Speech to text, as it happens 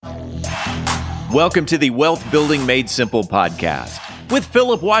Welcome to the Wealth Building Made Simple podcast with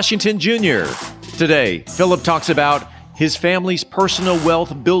Philip Washington Jr. Today, Philip talks about his family's personal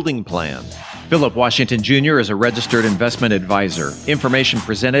wealth building plan. Philip Washington Jr. is a registered investment advisor. Information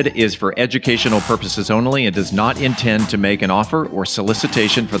presented is for educational purposes only and does not intend to make an offer or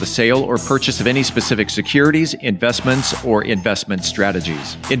solicitation for the sale or purchase of any specific securities, investments, or investment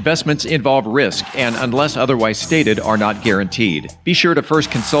strategies. Investments involve risk and, unless otherwise stated, are not guaranteed. Be sure to first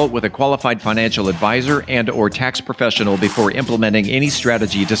consult with a qualified financial advisor and/or tax professional before implementing any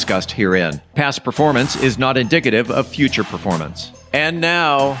strategy discussed herein. Past performance is not indicative of future performance. And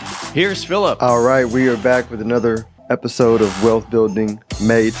now, here's Philip. All right, we are back with another episode of Wealth Building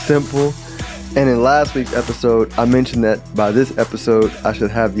Made Simple. And in last week's episode, I mentioned that by this episode, I should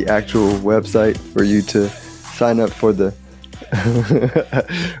have the actual website for you to sign up for the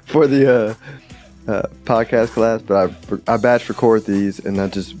podcast class. But I batch record these, and I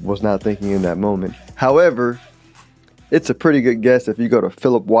just was not thinking in that moment. However, it's a pretty good guess if you go to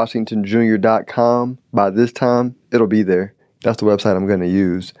philipwashingtonjr.com. By this time, it'll be there. That's the website I'm going to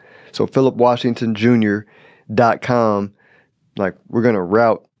use. So philipwashingtonjr.com, like we're going to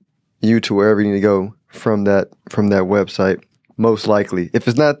route you to wherever you need to go from that website, most likely. If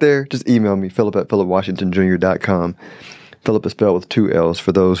it's not there, just email me, philip@philipwashingtonjr.com. Philip is spelled with 2 L's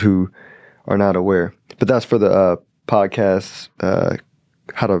for those who are not aware. But that's for the podcast,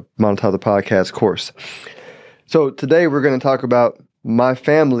 how to monetize the podcast course. So today we're going to talk about my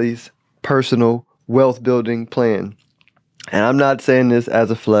family's personal wealth building plan. And I'm not saying this as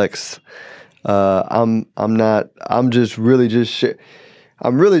a flex. I'm really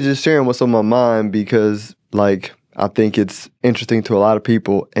just sharing what's on my mind because, like, I think it's interesting to a lot of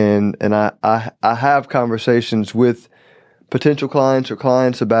people, and I have conversations with potential clients or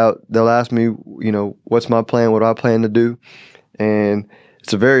clients about, they'll ask me, you know, what's my plan, what do I plan to do, and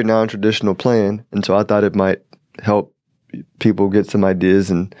it's a very non-traditional plan, and so I thought it might help people get some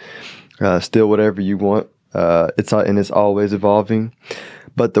ideas and steal whatever you want. It's always evolving,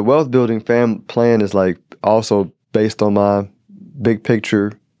 but the wealth building plan is like also based on my big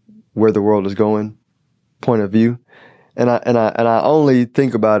picture, where the world is going, point of view, and I only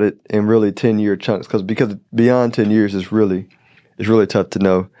think about it in really 10-year chunks because beyond 10 years it's really tough to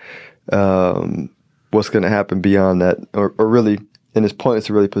know what's going to happen beyond that, or really, and it's pointless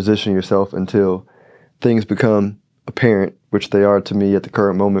to really position yourself until things become apparent, which they are to me at the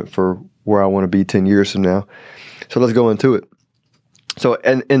current moment for where I want to be 10 years from now. So let's go into it. So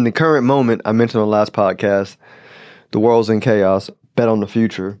in the current moment, I mentioned on the last podcast, the world's in chaos, bet on the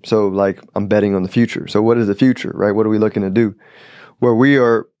future. So like I'm betting on the future. So what is the future, right? What are we looking to do? Where we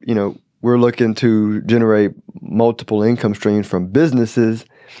are, you know, we're looking to generate multiple income streams from businesses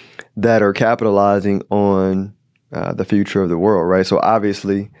that are capitalizing on the future of the world, right? So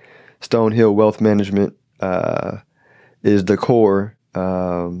obviously, Stonehill Wealth Management is the core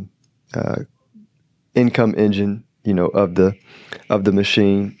income engine, you know, of the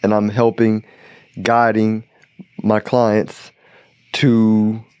machine, and I'm guiding my clients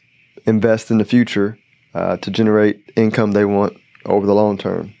to invest in the future to generate income they want over the long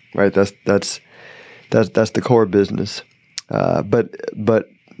term, right? That's the core business. But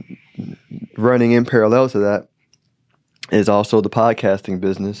running in parallel to that is also the podcasting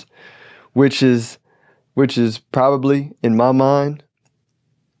business, which is probably, in my mind,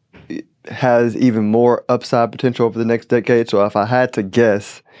 has even more upside potential over the next decade. So if I had to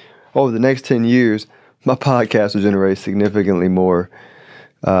guess, over the next 10 years, my podcast will generate significantly more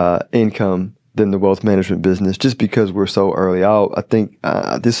income than the wealth management business, just because we're so early out. I think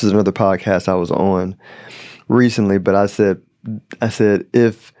this is another podcast I was on recently, but I said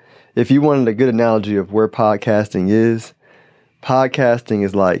if you wanted a good analogy of where podcasting is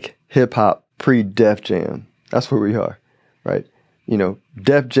like hip hop pre-Def Jam. That's where we are, right? You know,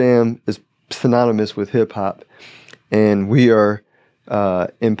 Def Jam is synonymous with hip hop, and we are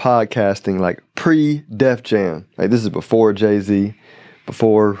in podcasting like pre-Def Jam. Like this is before Jay-Z,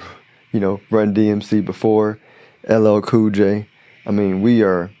 before, you know, Run DMC, before LL Cool J. I mean, we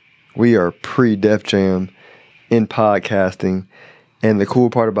are pre-Def Jam in podcasting, and the cool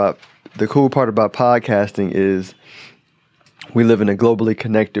part about podcasting is we live in a globally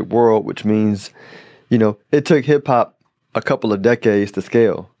connected world, which means, you know, it took hip hop a couple of decades to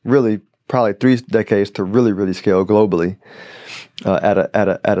scale, really probably 3 decades to really scale globally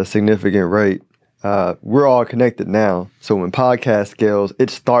at a significant rate. We're all connected now. So when podcast scales, it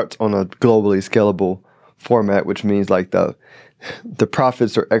starts on a globally scalable format, which means like the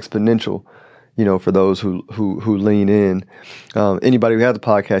profits are exponential, you know, for those who lean in. Anybody who has a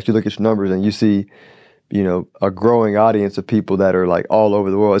podcast, you look at your numbers and you see a growing audience of people that are like all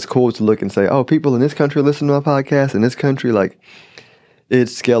over the world. It's cool to look and say, oh, people in this country listen to my podcast. In this country, like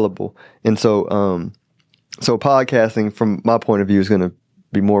it's scalable. And so, so podcasting from my point of view is going to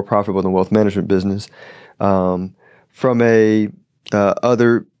be more profitable than wealth management business. From a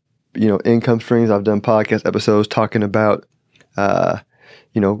other, income streams, I've done podcast episodes talking about,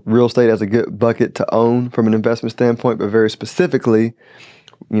 real estate as a good bucket to own from an investment standpoint, but very specifically,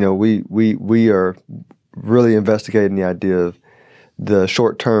 we are really investigating the idea of the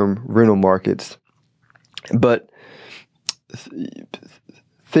short-term rental markets, but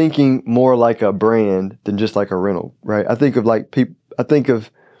thinking more like a brand than just like a rental, right? I think of like people. I think of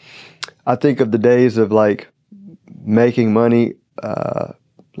the days of like making money,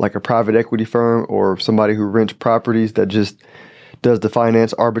 like a private equity firm or somebody who rents properties that just does the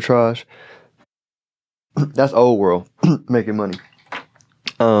finance arbitrage. That's old world making money.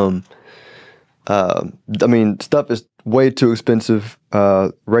 Stuff is way too expensive.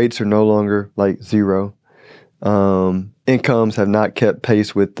 Rates are no longer like zero. Incomes have not kept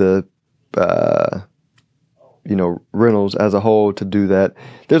pace with the, rentals as a whole to do that.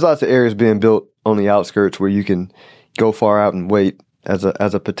 There's lots of areas being built on the outskirts where you can go far out and wait as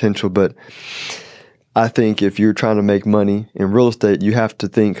a potential. But I think if you're trying to make money in real estate, you have to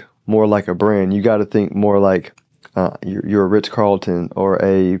think more like a brand. You got to think more like you're a Ritz-Carlton or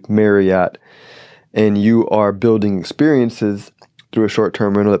a Marriott, and you are building experiences through a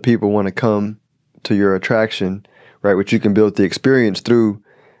short-term rental that people want to come to your attraction, right? Which you can build the experience through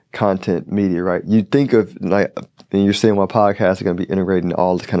content media, right? You think of like, and you're saying why podcasts are going to be integrating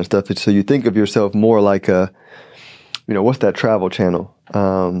all this kind of stuff. So you think of yourself more like a, what's that travel channel?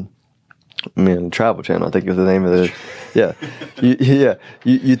 Travel Channel, I think is the name of it. Yeah.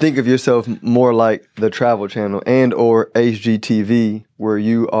 You think of yourself more like the Travel Channel and or HGTV, where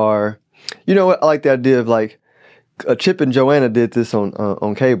you are, I like the idea of like, Chip and Joanna did this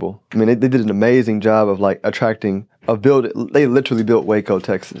on cable. I mean, they did an amazing job of like attracting, they literally built Waco,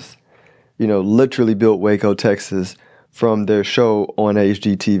 Texas. From their show on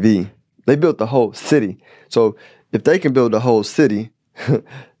HGTV. They built the whole city. So if they can build the whole city,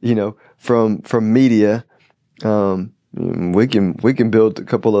 from media, we can build a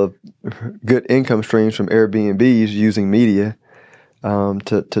couple of good income streams from Airbnbs using media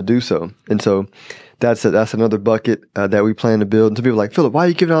to do so. And so that's another bucket that we plan to build. And some people are like, Philip, why are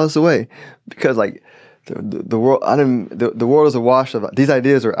you giving all this away? Because like the world, the world is awash of these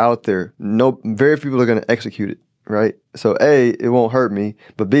ideas are out there. Very few people are going to execute it. Right. So A, it won't hurt me,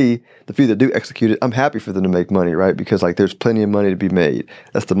 but B, the few that do execute it, I'm happy for them to make money, right? Because like there's plenty of money to be made.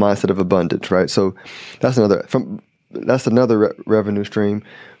 That's the mindset of abundance, right? So that's another revenue stream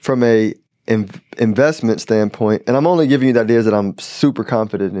from a investment standpoint. And I'm only giving you the ideas that I'm super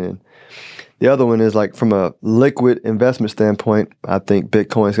confident in. The other one is like from a liquid investment standpoint, I think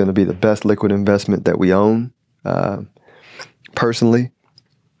Bitcoin is going to be the best liquid investment that we own, personally,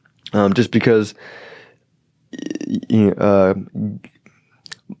 just because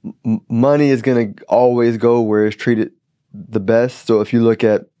money is going to always go where it's treated the best. So if you look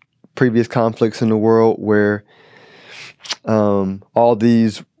at previous conflicts in the world where all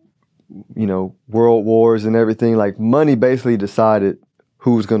these, world wars and everything, like money basically decided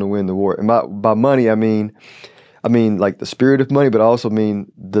who's going to win the war. And by money, I mean like the spirit of money, but I also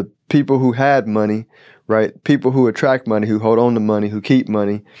mean the people who had money, right? People who attract money, who hold on to money, who keep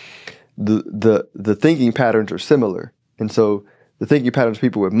money. The thinking patterns are similar. And so the thinking patterns of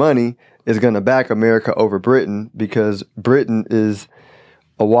people with money is going to back America over Britain because Britain is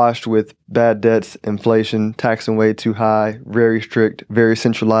awash with bad debts, inflation, taxing way too high, very strict, very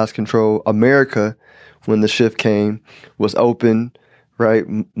centralized control. America, when the shift came, was open, right?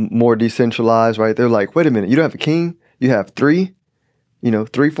 More decentralized, right? They're like, wait a minute, you don't have a king? You have three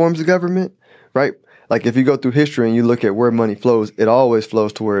forms of government, right? Like if you go through history and you look at where money flows, it always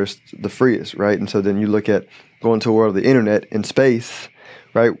flows to where it's the freest, right? And so then you look at going to a world of the internet and space,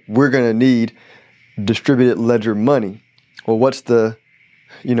 right? We're going to need distributed ledger money. Well, what is the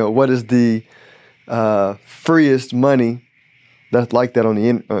freest money that's like that on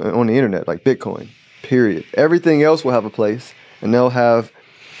the internet, like Bitcoin, period. Everything else will have a place and they'll have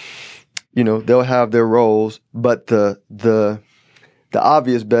their roles, but the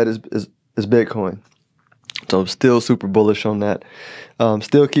obvious bet is Bitcoin. So I'm still super bullish on that.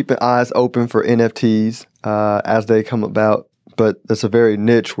 Still keeping eyes open for NFTs as they come about, but it's a very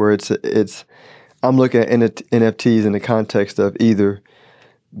niche where I'm looking at NFTs in the context of either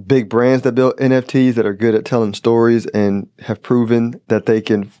big brands that build NFTs that are good at telling stories and have proven that they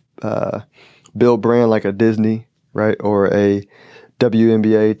can build brand like a Disney, right, or a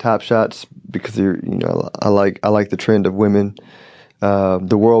WNBA Top Shots because I like the trend of women,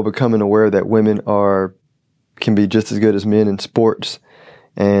 the world becoming aware that women can be just as good as men in sports.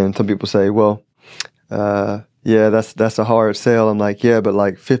 And some people say, well, that's a hard sell. I'm like, yeah, but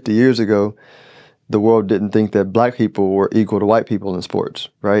like 50 years ago, the world didn't think that black people were equal to white people in sports,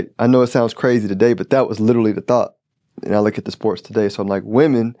 right? I know it sounds crazy today, but that was literally the thought. And I look at the sports today, so I'm like,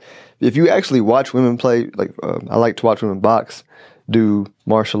 women, if you actually watch women play, like I like to watch women box, do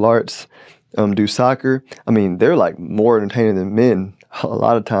martial arts, do soccer. I mean, they're like more entertaining than men a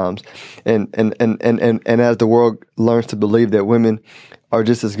lot of times. And as the world learns to believe that women are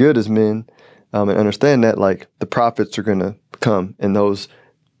just as good as men, and understand that, like, the profits are going to come and those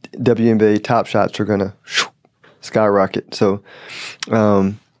WNBA top shots are going to skyrocket. So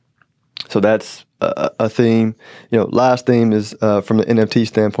that's a theme. Last theme is from the NFT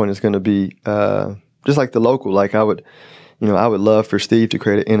standpoint is going to be just like the local. Like I would love for Steve to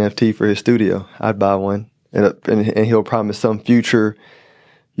create an NFT for his studio. I'd buy one, and he'll promise some future,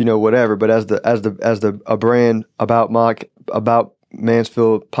 whatever. But as a brand about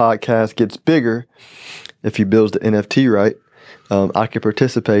Mansfield podcast gets bigger, if he builds the NFT right, I could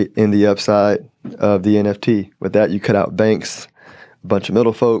participate in the upside of the NFT. With that, you cut out banks, a bunch of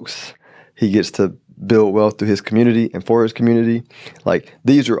middle folks. He gets to build wealth through his community and for his community. Like,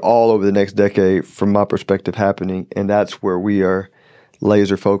 these are all over the next decade, from my perspective, happening, and that's where we are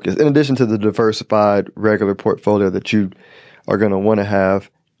laser focused. In addition to the diversified regular portfolio that you are going to want to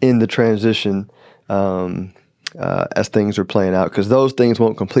have in the transition as things are playing out, because those things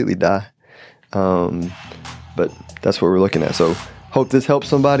won't completely die. But that's what we're looking at. So hope this helps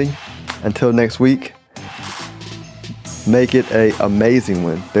somebody. Until next week, make it an amazing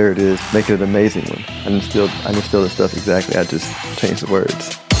one. There it is. Make it an amazing one. I didn't steal the stuff exactly. I just changed the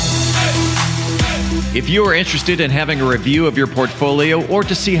words. If you are interested in having a review of your portfolio or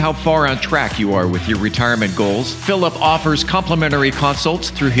to see how far on track you are with your retirement goals, Philip offers complimentary consults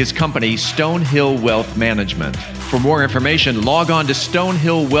through his company, Stonehill Wealth Management. For more information, log on to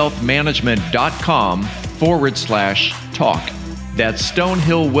stonehillwealthmanagement.com/talk. That's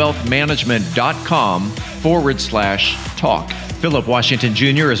stonehillwealthmanagement.com/talk. Philip Washington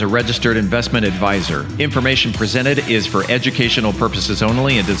Jr. is a registered investment advisor. Information presented is for educational purposes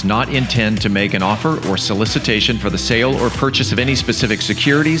only and does not intend to make an offer or solicitation for the sale or purchase of any specific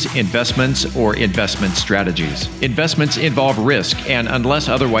securities, investments, or investment strategies. Investments involve risk and, unless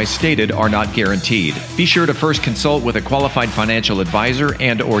otherwise stated, are not guaranteed. Be sure to first consult with a qualified financial advisor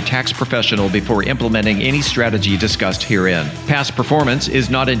and/or tax professional before implementing any strategy discussed herein. Past performance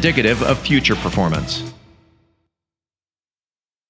is not indicative of future performance.